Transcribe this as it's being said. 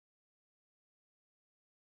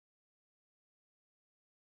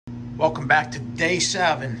Welcome back to day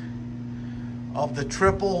 7 of the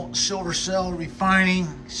triple silver cell refining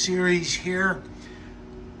series here.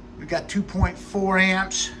 We've got 2.4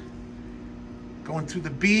 amps going through the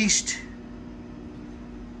beast.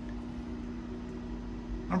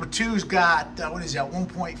 Number 2's got,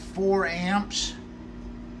 1.4 amps.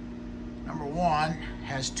 Number 1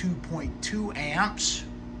 has 2.2 amps.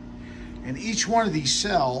 And each one of these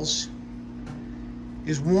cells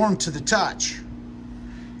is warm to the touch.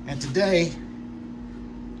 And today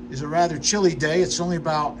is a rather chilly day. It's only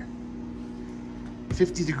about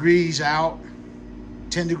 50 degrees out,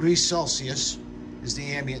 10 degrees Celsius is the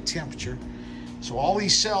ambient temperature. So all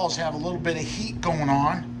these cells have a little bit of heat going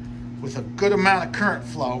on with a good amount of current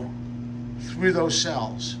flow through those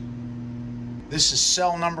cells. This is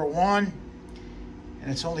cell number 1,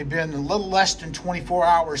 and it's only been a little less than 24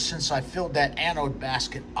 hours since I filled that anode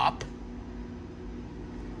basket up.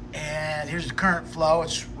 And here's the current flow.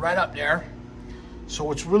 It's right up there.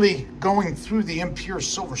 So it's really going through the impure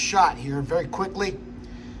silver shot here very quickly.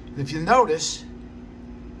 And if you notice,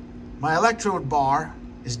 my electrode bar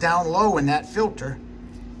is down low in that filter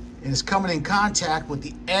and is coming in contact with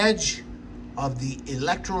the edge of the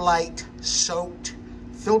electrolyte soaked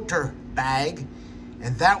filter bag,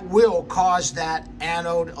 and that will cause that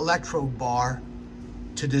anode electrode bar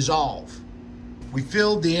to dissolve. We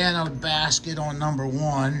filled the anode basket on number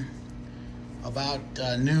 1 about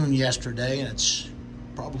noon yesterday, and it's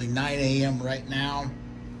probably 9 a.m. right now.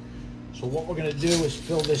 So what we're going to do is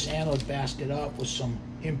fill this anode basket up with some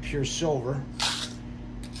impure silver,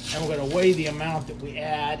 and we're going to weigh the amount that we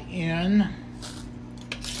add in,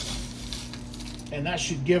 and that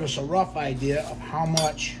should give us a rough idea of how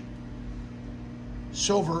much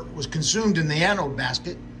silver was consumed in the anode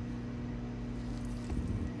basket.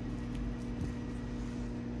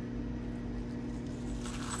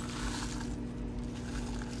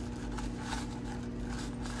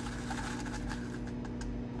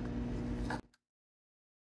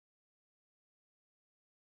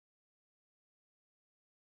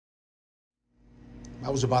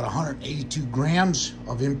 That was about 182 grams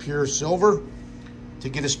of impure silver to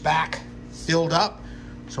get us back filled up.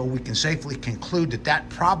 So we can safely conclude that that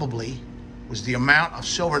probably was the amount of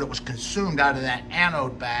silver that was consumed out of that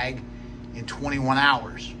anode bag in 21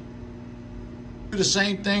 hours. Do the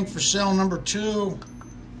same thing for cell number 2.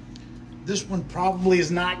 This one probably is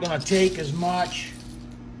not going to take as much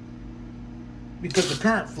because the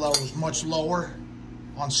current flow is much lower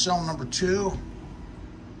on cell number 2.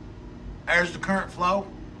 There's the current flow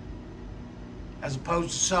as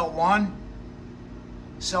opposed to cell 1.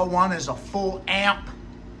 Cell 1 is a full amp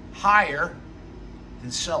higher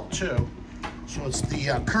than cell 2. So it's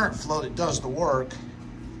the current flow that does the work.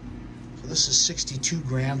 So this is 62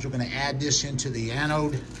 grams. We're going to add this into the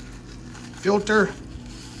anode filter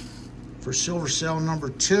for silver cell number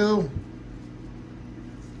 2.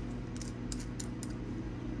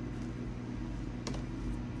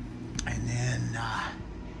 And then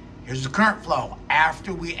here's the current flow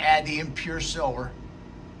after we add the impure silver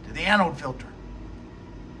to the anode filter.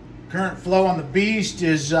 Current flow on the beast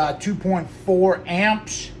is 2.4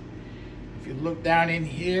 amps. If you look down in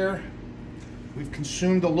here, we've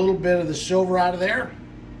consumed a little bit of the silver out of there.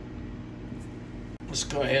 Let's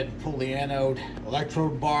go ahead and pull the anode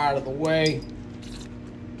electrode bar out of the way.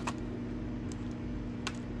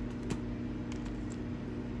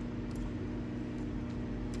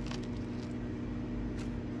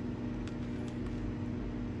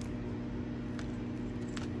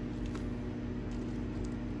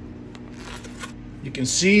 You can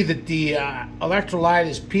see that the electrolyte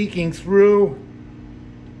is peeking through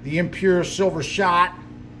the impure silver shot.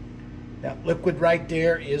 That liquid right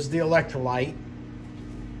there is the electrolyte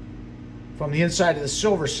from the inside of the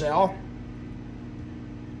silver cell.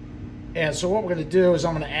 And so what we're going to do is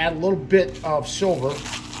I'm going to add a little bit of silver.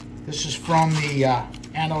 This is from the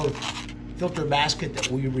anode filter basket that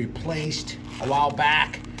we replaced a while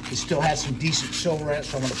back. It still has some decent silver in it,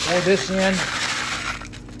 so I'm going to pour this in.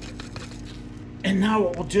 And now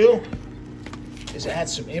what we'll do is add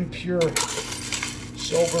some impure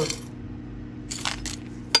silver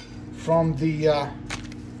from the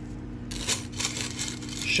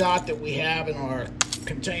shot that we have in our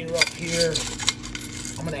container up here.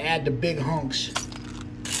 I'm going to add the big hunks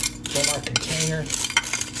from our container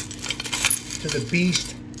to the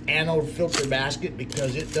beast anode filter basket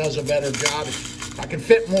because it does a better job. I can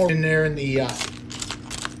fit more in there in the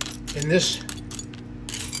in this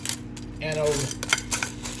anode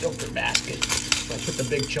filter basket. So I put the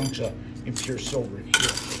big chunks of impure silver in here.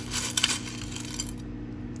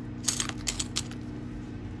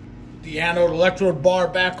 The anode electrode bar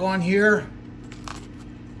back on here.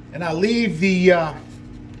 And I leave the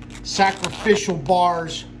sacrificial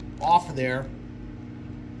bars off of there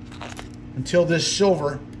until this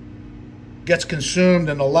silver gets consumed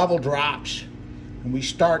and the level drops and we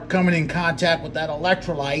start coming in contact with that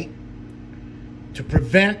electrolyte to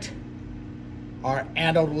prevent our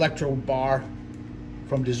anode electrode bar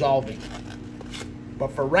from dissolving.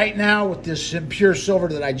 But for right now, with this impure silver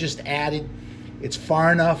that I just added, it's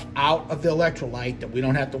far enough out of the electrolyte that we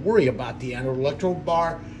don't have to worry about the anode electrode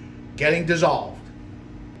bar getting dissolved.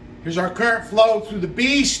 Here's our current flow through the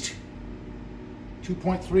beast,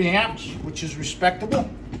 2.3 amps, which is respectable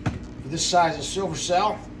for this size of silver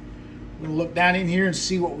cell. We're gonna look down in here and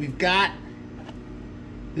see what we've got.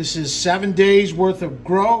 This is 7 days worth of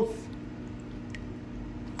growth.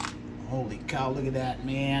 Holy cow, look at that,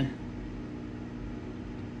 man.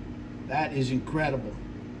 That is incredible.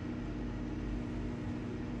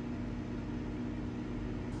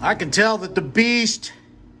 I can tell that the beast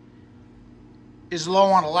is low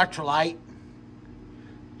on electrolyte.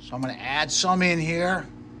 So I'm going to add some in here.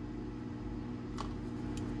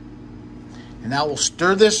 And now we'll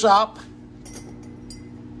stir this up.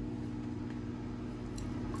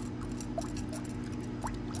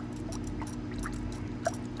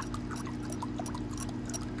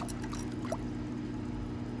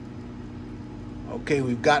 Okay,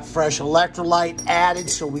 we've got fresh electrolyte added,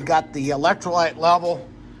 so we got the electrolyte level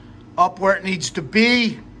up where it needs to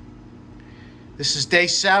be. This is day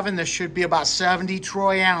 7. There should be about 70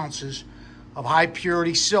 troy ounces of high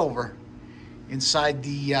purity silver inside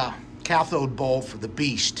the cathode bowl for the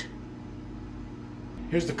beast.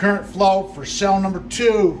 Here's the current flow for cell number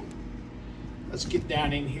 2. Let's get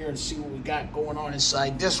down in here and see what we got going on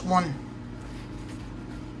inside this one.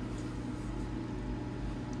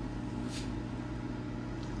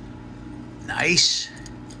 Nice.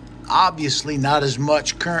 Obviously not as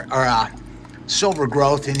much current or silver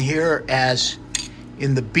growth in here as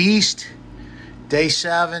in the beast. Day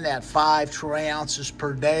 7 at 5 troy ounces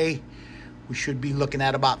per day. We should be looking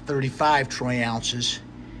at about 35 troy ounces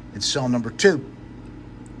in cell number 2.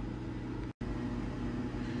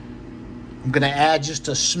 I'm going to add just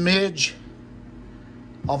a smidge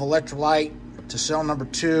of electrolyte to cell number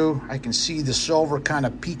 2. I can see the silver kind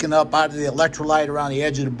of peeking up out of the electrolyte around the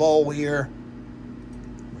edge of the bowl here.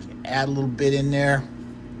 Add a little bit in there.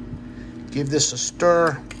 Give this a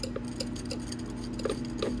stir.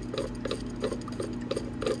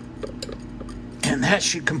 And that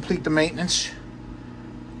should complete the maintenance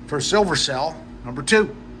for silver cell number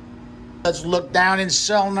 2. Let's look down in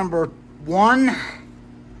cell number 1.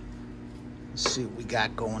 Let's see what we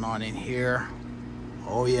got going on in here.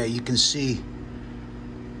 Oh yeah, you can see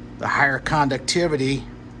the higher conductivity,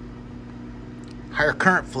 higher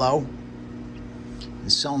current flow.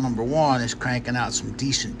 And cell number 1 is cranking out some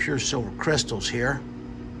decent pure silver crystals here.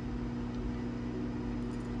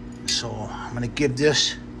 So I'm going to give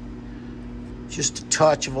this just a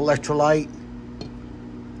touch of electrolyte.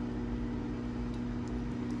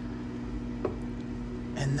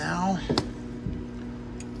 And now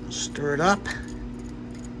stir it up.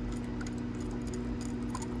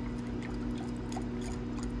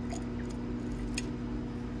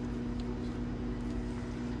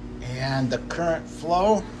 And the current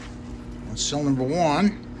flow on cell number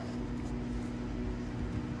 1,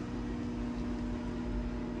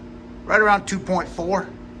 right around 2.4.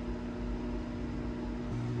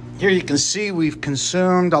 Here you can see we've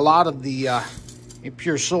consumed a lot of the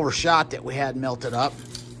impure silver shot that we had melted up.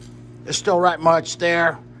 There's still right much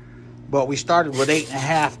there, but we started with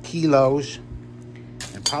 8.5 kilos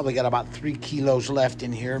and probably got about 3 kilos left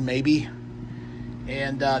in here, maybe.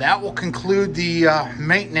 And that will conclude the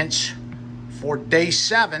maintenance for day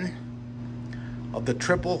 7 of the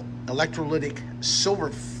triple electrolytic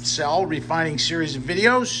silver cell refining series of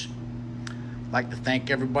videos. I'd like to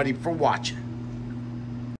thank everybody for watching.